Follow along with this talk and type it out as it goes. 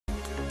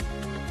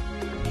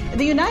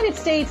The United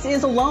States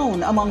is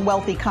alone among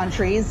wealthy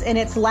countries in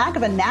its lack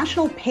of a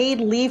national paid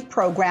leave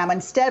program.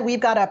 Instead, we've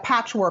got a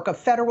patchwork of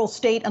federal,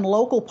 state, and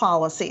local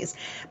policies.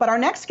 But our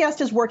next guest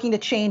is working to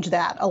change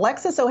that.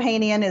 Alexis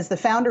Ohanian is the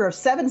founder of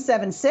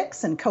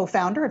 776 and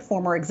co-founder and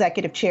former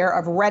executive chair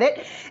of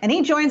Reddit. And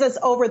he joins us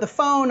over the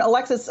phone.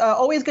 Alexis,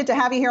 always good to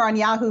have you here on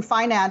Yahoo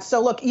Finance.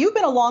 So look, you've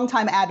been a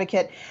longtime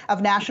advocate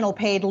of national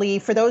paid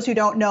leave. For those who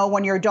don't know,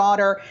 when your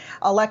daughter,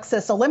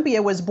 Alexis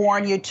Olympia, was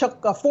born, you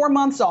took 4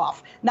 months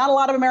off. Not a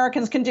lot of Americans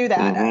can do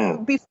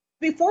that.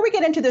 Before we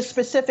get into the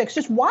specifics,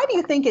 just why do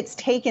you think it's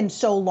taken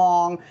so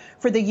long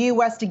for the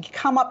U.S. to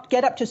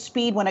get up to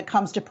speed when it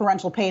comes to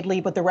parental paid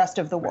leave with the rest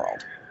of the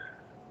world?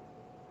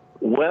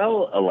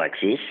 Well,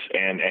 Alexis,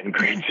 and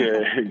great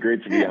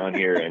to be on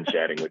here and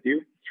chatting with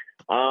you.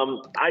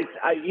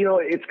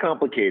 It's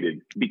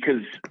complicated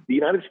because the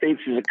United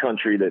States is a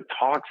country that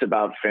talks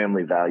about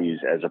family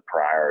values as a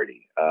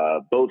priority.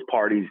 Both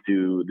parties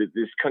do.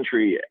 This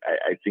country,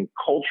 I think,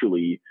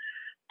 culturally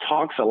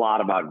talks a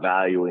lot about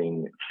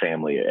valuing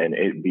family and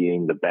it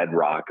being the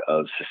bedrock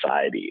of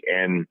society.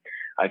 And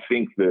I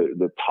think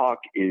the talk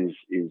is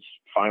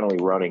finally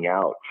running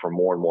out for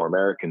more and more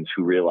Americans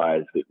who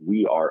realize that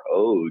we are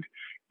owed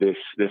this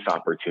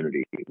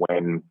opportunity.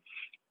 When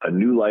a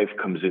new life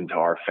comes into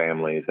our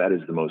families, that is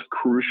the most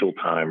crucial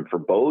time for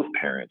both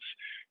parents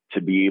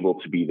to be able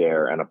to be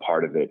there and a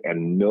part of it.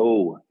 And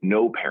no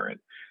parent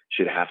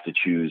should have to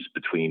choose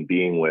between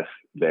being with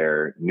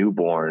their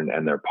newborn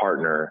and their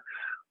partner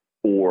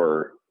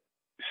or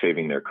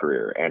saving their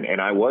career. And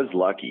I was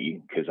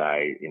lucky because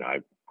I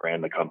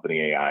ran the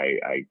company.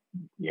 I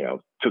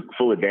took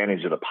full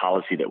advantage of the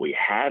policy that we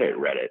had at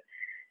Reddit.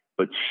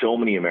 But so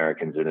many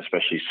Americans, and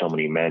especially so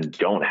many men,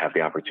 don't have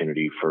the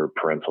opportunity for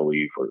parental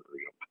leave or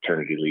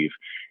paternity leave.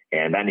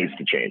 And that needs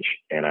to change.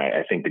 And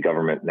I think the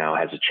government now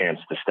has a chance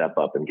to step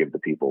up and give the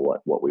people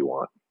what we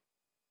want.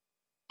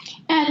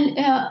 And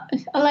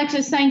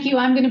Alexis, thank you.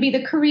 I'm going to be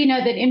the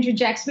Karina that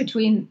interjects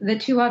between the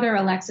two other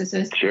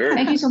Alexises. Sure.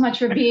 Thank you so much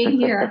for being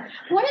here.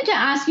 Wanted to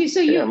ask you,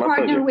 so you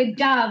partner with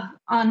Dove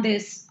on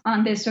this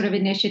sort of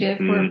initiative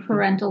for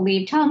parental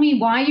leave. Tell me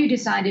why you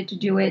decided to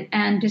do it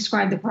and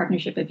describe the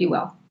partnership, if you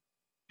will.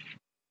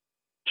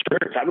 Sure.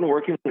 So I've been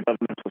working with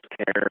Government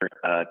Care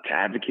to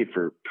advocate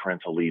for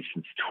parental leave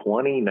since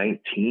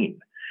 2019.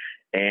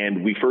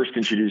 And we first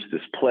introduced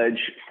this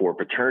pledge for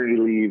paternity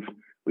leave.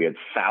 We had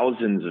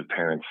thousands of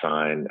parents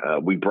sign.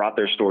 We brought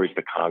their stories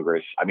to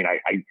Congress. I mean,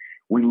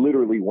 we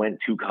literally went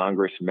to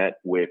Congress, met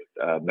with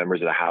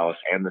members of the House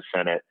and the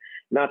Senate,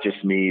 not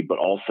just me, but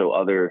also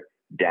other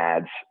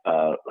dads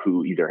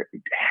who either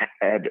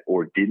had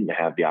or didn't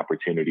have the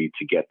opportunity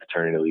to get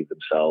paternity leave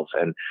themselves,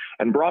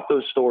 and brought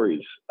those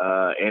stories.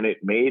 And it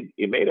made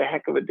a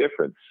heck of a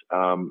difference.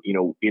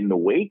 In the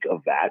wake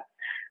of that,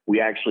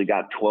 we actually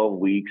got 12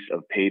 weeks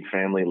of paid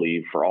family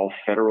leave for all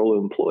federal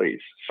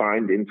employees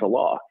signed into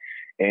law.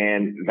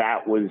 And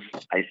that was,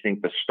 I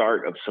think, the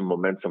start of some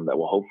momentum that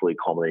will hopefully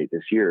culminate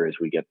this year as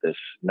we get this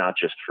not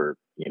just for,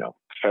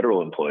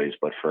 federal employees,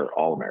 but for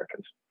all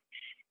Americans.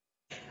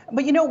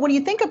 But, when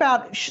you think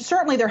about,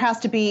 certainly there has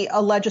to be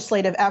a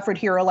legislative effort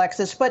here,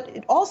 Alexis,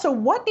 but also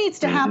what needs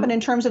to happen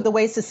in terms of the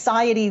way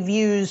society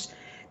views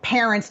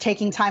parents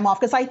taking time off?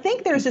 Because I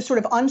think there's this sort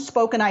of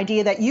unspoken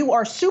idea that you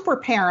are super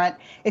parent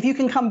if you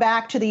can come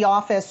back to the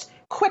office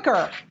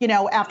quicker,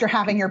 after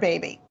having your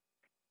baby.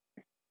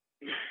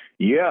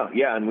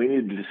 Yeah, and we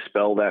need to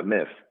dispel that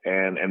myth.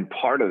 And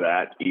part of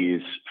that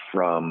is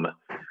from,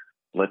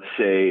 let's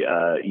say,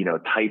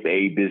 type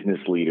A business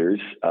leaders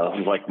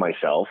like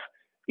myself,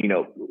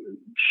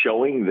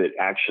 showing that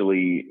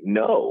actually,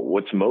 no,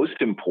 what's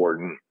most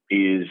important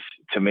is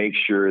to make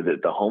sure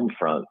that the home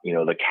front,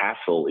 the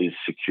castle is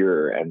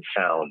secure and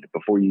sound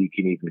before you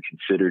can even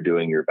consider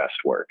doing your best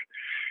work.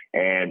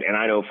 And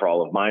I know for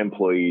all of my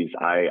employees,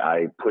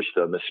 I push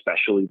them,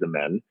 especially the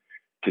men,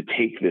 to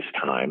take this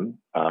time.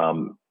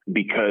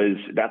 Because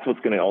that's what's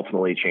going to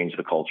ultimately change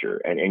the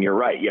culture. And you're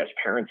right. Yes,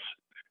 parents,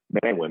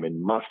 men and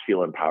women, must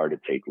feel empowered to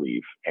take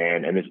leave.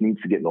 And this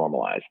needs to get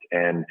normalized.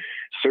 And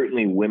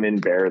certainly women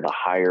bear the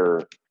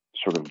higher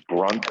sort of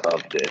brunt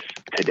of this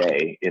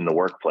today in the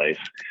workplace.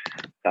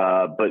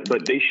 But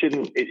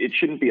it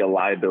shouldn't be a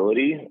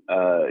liability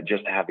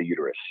just to have a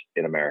uterus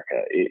in America.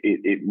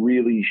 It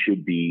really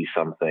should be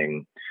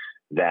something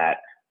that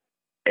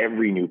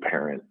every new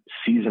parent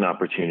sees an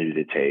opportunity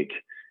to take.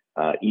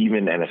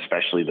 Even and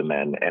especially the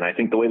men. And I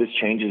think the way this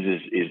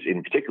changes is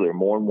in particular,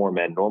 more and more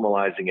men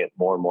normalizing it,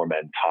 more and more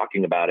men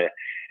talking about it.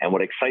 And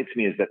what excites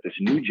me is that this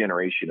new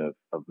generation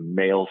of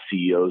male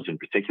CEOs in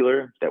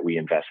particular that we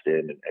invest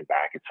in and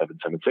back at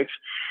 776,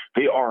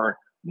 they are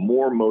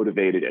more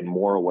motivated and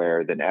more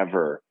aware than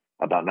ever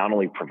about not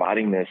only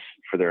providing this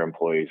for their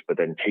employees, but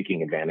then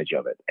taking advantage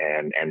of it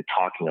and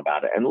talking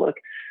about it. And look,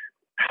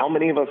 how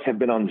many of us have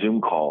been on Zoom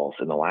calls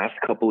in the last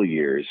couple of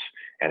years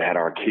and had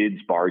our kids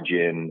barge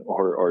in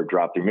or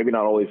drop through? Maybe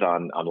not always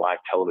on live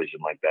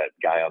television like that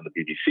guy on the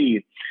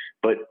BBC,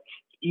 but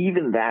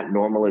even that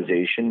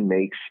normalization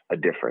makes a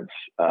difference.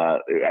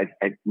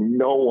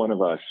 No one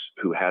of us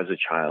who has a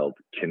child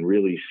can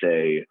really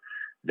say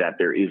that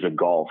there is a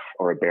gulf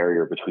or a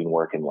barrier between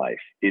work and life.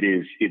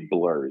 It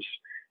blurs.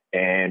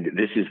 And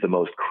this is the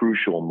most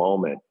crucial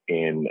moment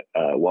in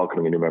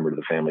welcoming a new member to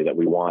the family that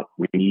we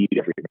need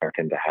every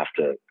American to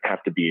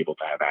have to be able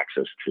to have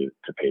access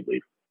to paid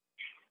leave.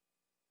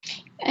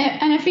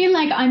 And I feel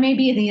like I may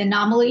be the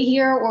anomaly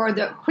here or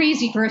the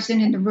crazy person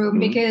in the room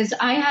because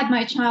I had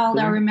my child,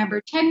 I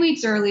remember, 10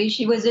 weeks early.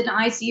 She was in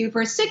ICU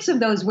for 6 of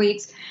those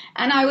weeks.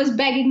 And I was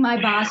begging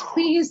my boss,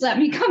 please let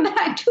me come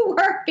back to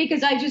work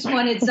because I just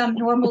wanted some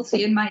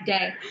normalcy in my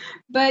day.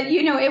 But,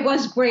 it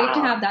was great to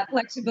have that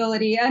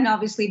flexibility and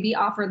obviously be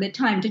offered the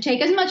time to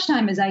take as much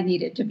time as I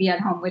needed to be at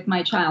home with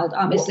my child,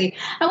 obviously.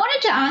 I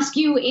wanted to ask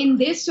you, in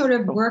this sort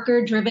of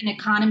worker-driven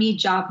economy,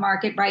 job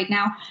market right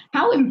now,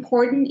 how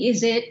important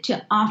is it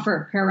to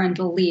offer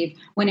parental leave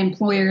when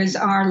employers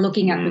are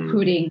looking at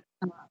recruiting,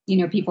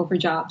 people for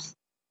jobs?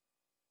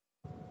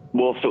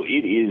 Well, so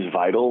it is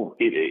vital.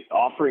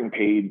 Offering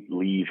paid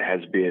leave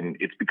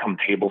it's become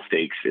table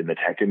stakes in the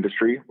tech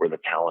industry where the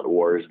talent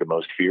war is the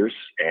most fierce.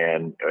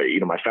 And,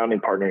 my founding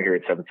partner here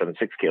at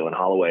 776, Kaylin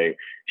Holloway,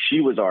 she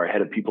was our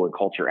head of people and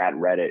culture at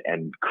Reddit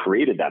and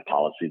created that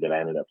policy that I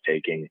ended up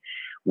taking.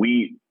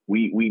 We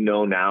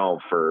know now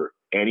for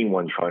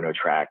anyone trying to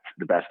attract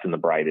the best and the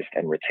brightest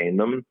and retain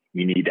them,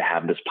 you need to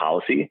have this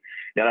policy.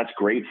 Now, that's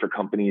great for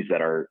companies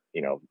that are,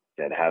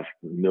 that have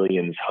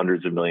millions,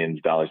 hundreds of millions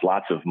of dollars,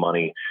 lots of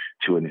money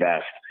to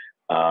invest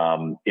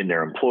in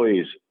their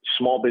employees.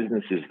 Small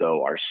businesses,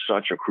 though, are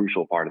such a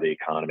crucial part of the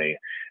economy.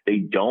 They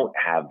don't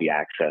have the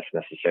access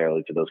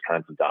necessarily to those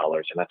kinds of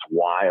dollars. And that's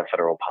why a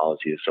federal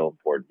policy is so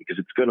important, because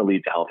it's going to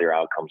lead to healthier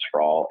outcomes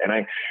for all. And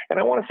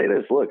I want to say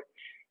this, look,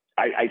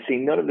 I say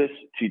none of this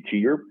to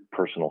your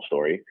personal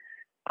story.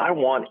 I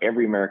want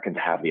every American to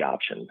have the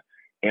option.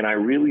 And I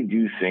really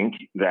do think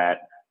that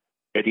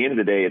at the end of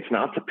the day, it's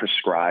not to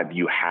prescribe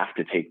you have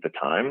to take the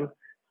time.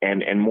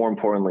 And more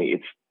importantly,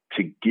 it's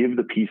to give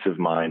the peace of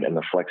mind and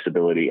the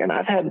flexibility. And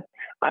I've had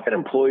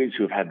employees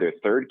who have had their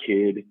third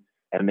kid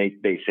and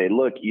they say,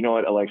 look, you know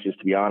what, Alexis,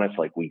 to be honest,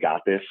 like, we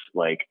got this.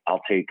 Like,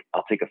 I'll take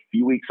a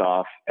few weeks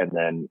off and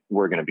then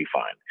we're going to be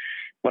fine.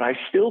 But I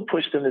still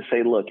push them to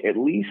say, look, at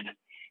least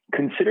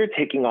consider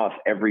taking off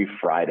every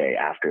Friday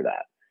after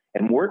that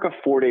and work a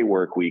 4-day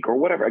work week or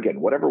whatever.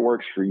 Again, whatever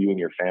works for you and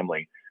your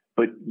family.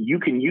 But you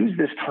can use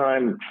this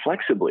time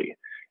flexibly.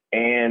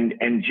 And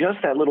just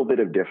that little bit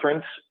of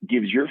difference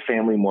gives your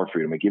family more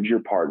freedom. It gives your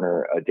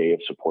partner a day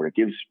of support. It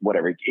gives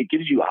it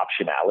gives you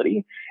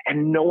optionality,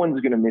 and no one's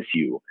going to miss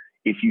you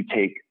if you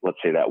take, let's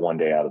say, that one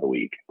day out of the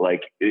week.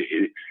 Like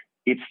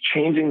it's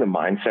changing the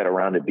mindset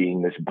around it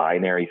being this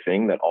binary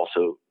thing that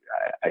also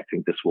I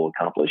think this will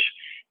accomplish,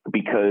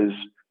 because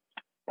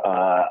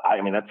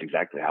that's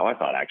exactly how I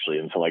thought, actually,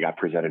 until I got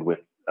presented with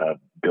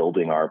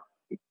building our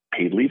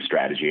paid leave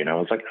strategy. And I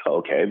was like, oh,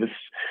 okay,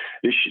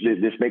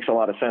 this makes a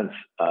lot of sense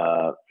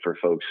for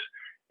folks.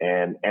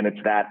 And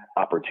it's that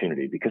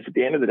opportunity, because at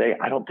the end of the day,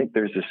 I don't think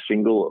there's a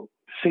single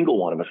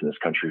one of us in this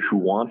country who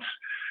wants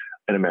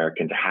an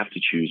American to have to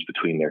choose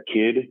between their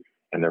kid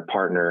and their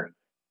partner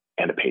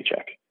and a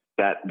paycheck.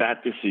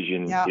 That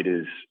decision, yeah. It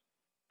is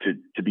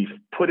to be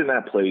put in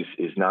that place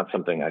is not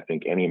something I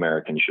think any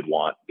American should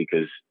want,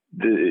 because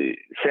the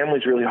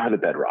families really are the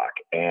bedrock,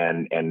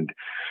 and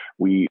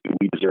we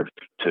deserve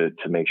to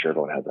make sure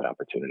everyone has that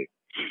opportunity.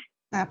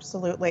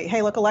 Absolutely.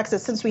 Hey, look,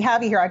 Alexis, since we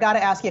have you here, I got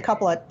to ask you a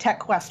couple of tech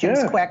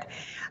questions quick.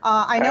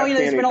 I know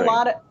there's been a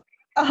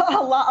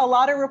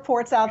lot of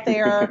reports out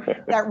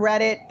there that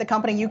Reddit, the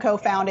company you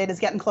co-founded, is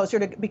getting closer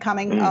to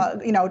becoming,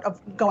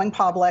 going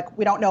public.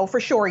 We don't know for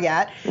sure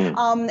yet.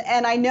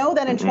 And I know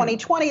that in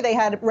 2020 they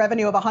had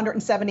revenue of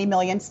 170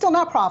 million, still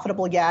not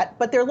profitable yet,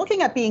 but they're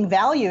looking at being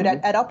valued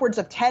at upwards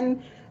of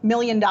 $10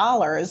 million.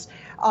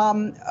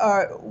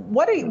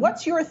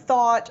 What's your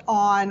thought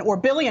on, or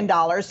 $1 billion?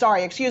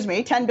 Sorry, excuse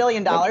me, $10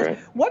 billion. Right.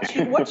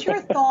 What's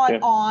your thought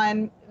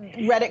on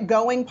Reddit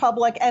going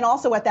public, and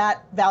also at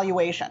that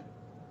valuation?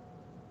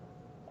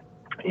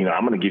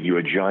 I'm going to give you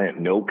a giant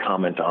no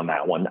comment on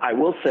that one. I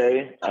will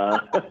say,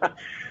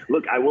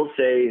 look,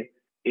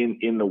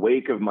 in the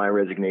wake of my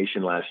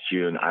resignation last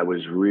June, I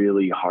was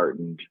really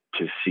heartened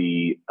to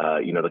see,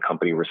 the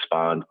company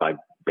respond by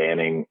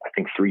banning, I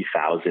think,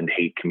 3,000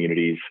 hate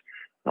communities,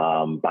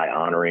 by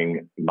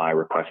honoring my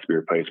request to be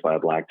replaced by a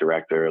Black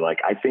director. Like,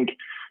 I think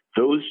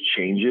those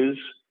changes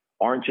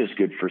aren't just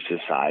good for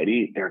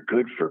society, they're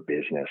good for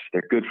business.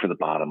 They're good for the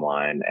bottom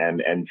line.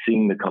 And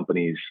seeing the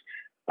company's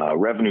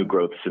revenue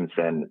growth since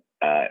then,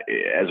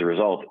 as a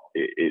result,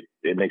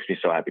 it makes me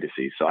so happy to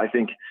see. So I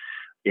think,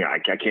 I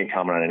can't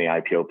comment on any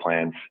IPO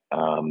plans.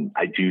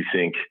 I do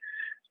think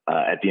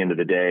at the end of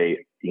the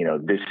day,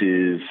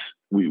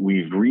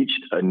 we've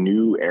reached a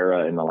new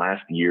era in the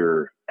last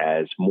year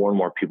as more and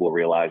more people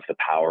realize the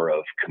power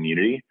of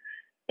community.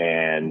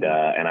 And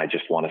I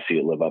just want to see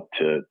it live up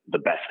to the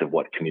best of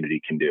what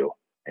community can do.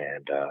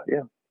 And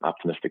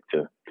optimistic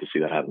to see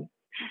that happen.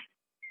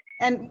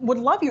 And would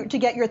love you to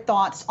get your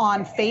thoughts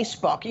on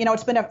Facebook. You know,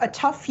 it's been a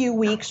tough few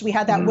weeks. We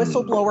had that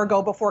whistleblower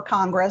go before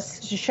Congress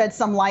to shed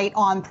some light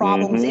on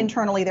problems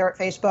internally there at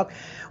Facebook.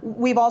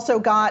 We've also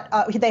got,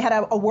 they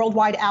had a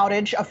worldwide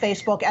outage of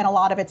Facebook and a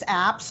lot of its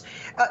apps.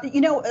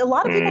 You know, a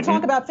lot of people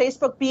talk about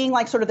Facebook being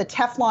like sort of the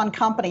Teflon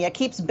company. It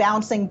keeps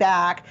bouncing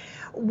back.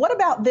 What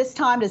about this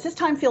time? Does this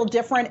time feel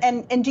different?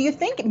 And do you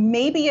think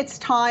maybe it's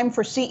time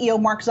for CEO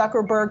Mark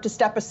Zuckerberg to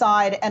step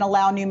aside and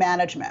allow new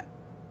management?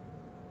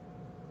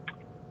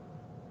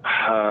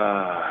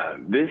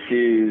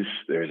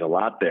 There's a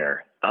lot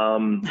there.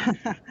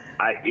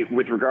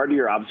 With regard to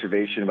your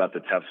observation about the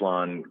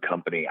Teflon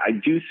company, I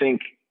do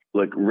think,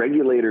 look,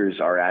 regulators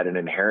are at an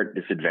inherent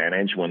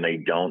disadvantage when they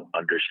don't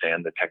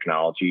understand the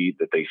technology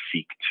that they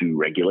seek to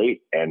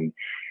regulate. And,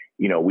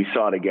 you know, we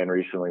saw it again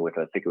recently with,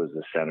 I think it was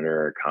a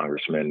senator or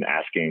congressman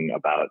asking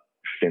about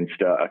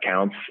Finsta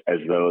accounts as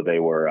though they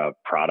were a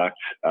product.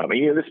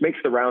 You know, this makes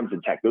the rounds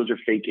in tech. Those are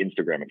fake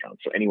Instagram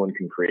accounts. So anyone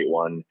can create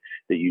one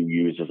that you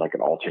use as like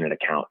an alternate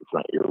account. It's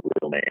not your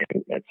real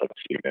name. It's like a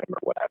pseudonym or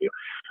what have you.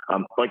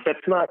 Like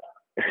that's not,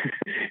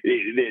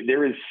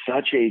 there is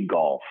such a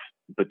gulf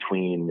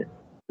between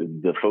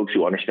the folks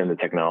who understand the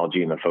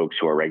technology and the folks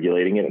who are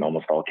regulating it in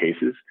almost all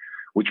cases,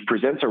 which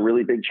presents a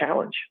really big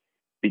challenge.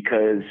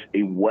 Because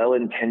a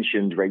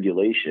well-intentioned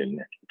regulation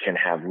can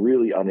have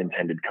really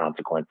unintended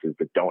consequences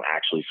that don't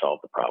actually solve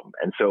the problem.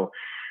 And so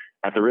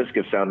at the risk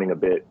of sounding a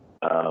bit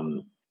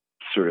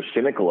sort of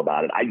cynical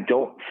about it, I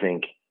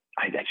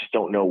just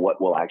don't know what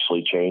will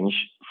actually change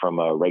from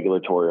a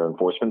regulatory or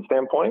enforcement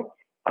standpoint.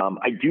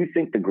 I do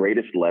think the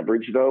greatest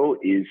leverage, though,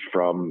 is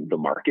from the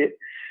market.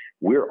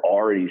 We're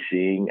already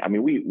seeing,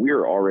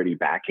 we're already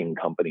backing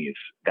companies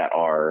that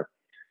are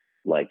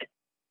like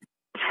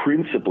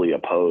principally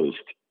opposed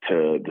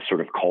to the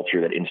sort of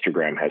culture that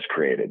Instagram has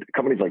created.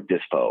 Companies like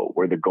Dispo,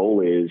 where the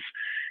goal is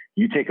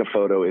you take a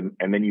photo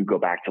and then you go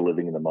back to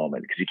living in the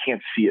moment because you can't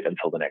see it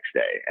until the next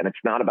day. And it's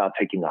not about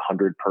taking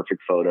 100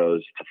 perfect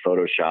photos to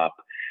Photoshop,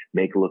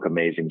 make it look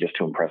amazing just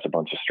to impress a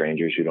bunch of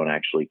strangers who don't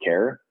actually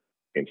care.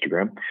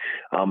 Instagram.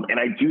 And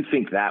I do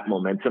think that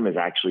momentum is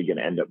actually going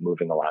to end up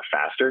moving a lot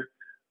faster.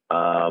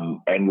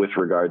 And with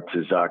regard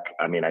to Zuck,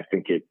 I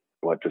think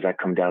what does that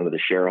come down to the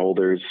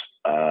shareholders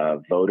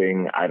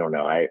voting? I don't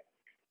know. I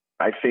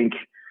think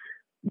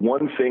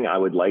one thing I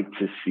would like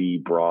to see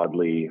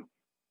broadly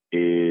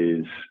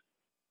is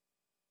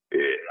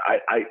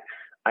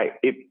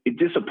it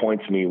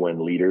disappoints me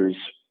when leaders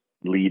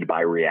lead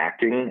by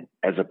reacting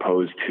as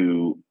opposed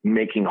to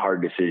making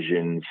hard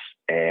decisions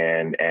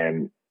and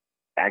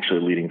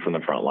actually leading from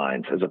the front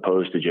lines, as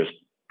opposed to just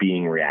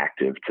being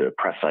reactive to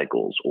press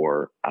cycles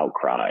or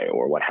outcry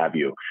or what have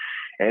you.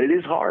 And it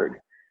is hard.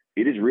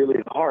 It is really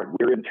hard.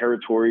 We're in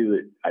territory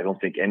that I don't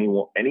think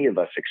any of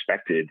us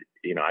expected.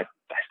 You know, I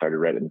started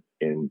Reddit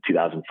in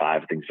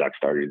 2005. I think Zuck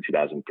started in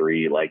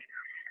 2003. Like,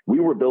 we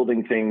were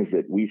building things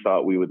that we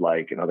thought we would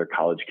like and other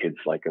college kids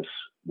like us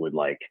would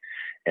like.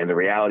 And the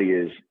reality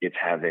is it's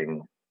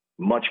having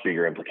much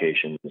bigger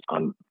implications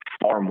on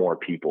far more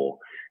people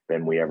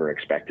than we ever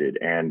expected.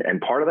 And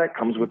part of that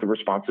comes with the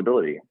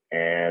responsibility.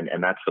 And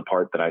that's the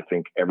part that I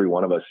think every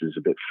one of us is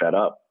a bit fed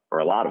up, or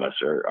a lot of us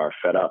are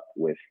fed up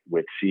with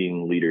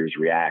seeing leaders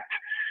react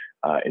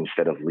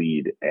instead of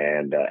lead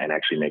and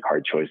actually make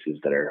hard choices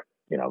that are,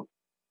 you know,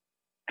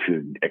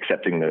 to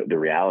accepting the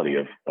reality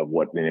of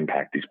what an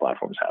impact these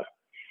platforms have.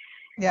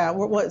 Yeah,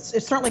 well,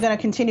 it's certainly going to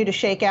continue to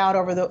shake out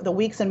over the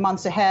weeks and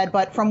months ahead.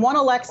 But from one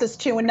Alexis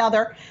to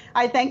another,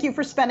 I thank you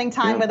for spending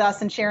time with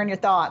us and sharing your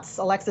thoughts.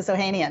 Alexis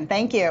Ohanian,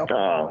 thank you.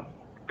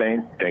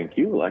 Thank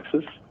you,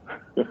 Alexis.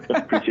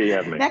 Appreciate you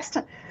having me.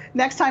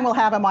 Next time we'll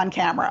have him on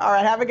camera. All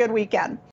right, have a good weekend.